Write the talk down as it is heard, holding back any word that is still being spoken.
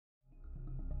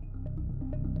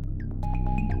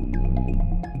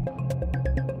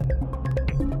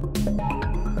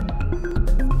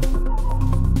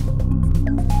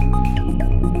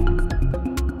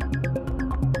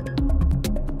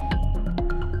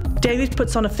David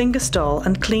puts on a finger stall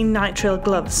and clean nitrile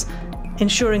gloves,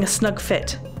 ensuring a snug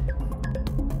fit.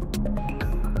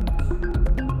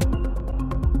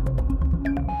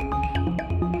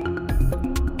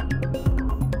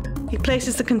 He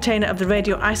places the container of the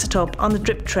radioisotope on the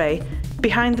drip tray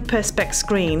behind the perspex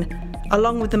screen,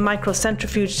 along with the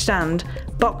microcentrifuge stand,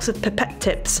 box of pipette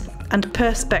tips, and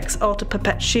perspex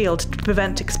autopipette shield to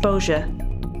prevent exposure.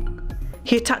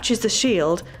 He attaches the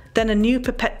shield, then a new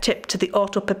pipette tip to the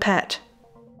autopipette.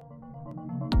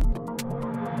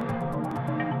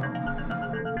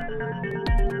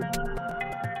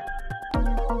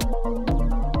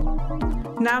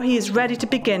 Now he is ready to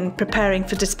begin preparing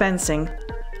for dispensing.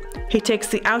 He takes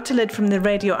the outer lid from the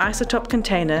radioisotope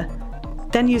container,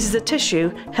 then uses a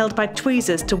tissue held by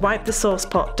tweezers to wipe the sauce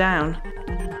pot down.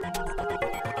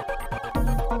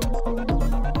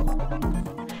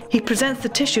 He presents the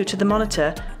tissue to the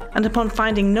monitor, and upon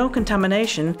finding no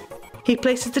contamination, he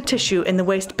places the tissue in the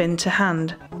waste bin to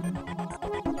hand.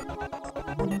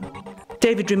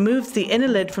 David removes the inner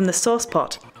lid from the sauce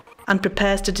pot and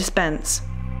prepares to dispense.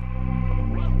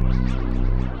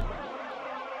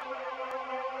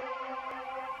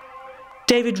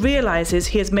 David realizes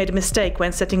he has made a mistake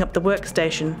when setting up the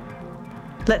workstation.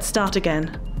 Let's start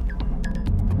again.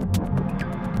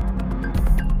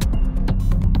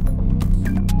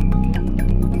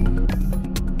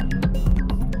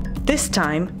 This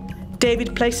time,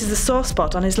 David places the sauce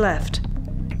pot on his left.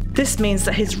 This means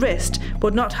that his wrist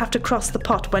would not have to cross the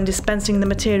pot when dispensing the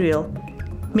material,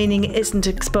 meaning it isn't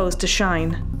exposed to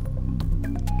shine.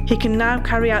 He can now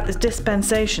carry out this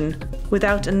dispensation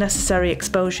without unnecessary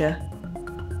exposure.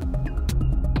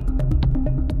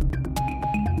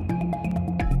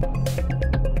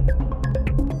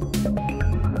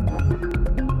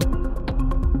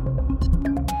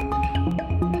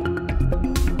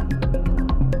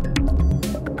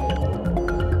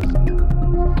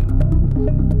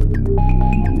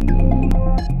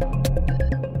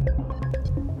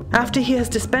 After he has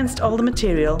dispensed all the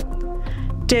material,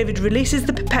 David releases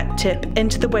the pipette tip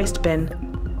into the waste bin,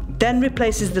 then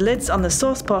replaces the lids on the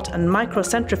sauce pot and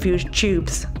microcentrifuge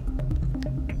tubes.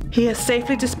 He has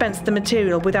safely dispensed the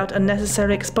material without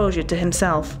unnecessary exposure to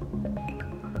himself.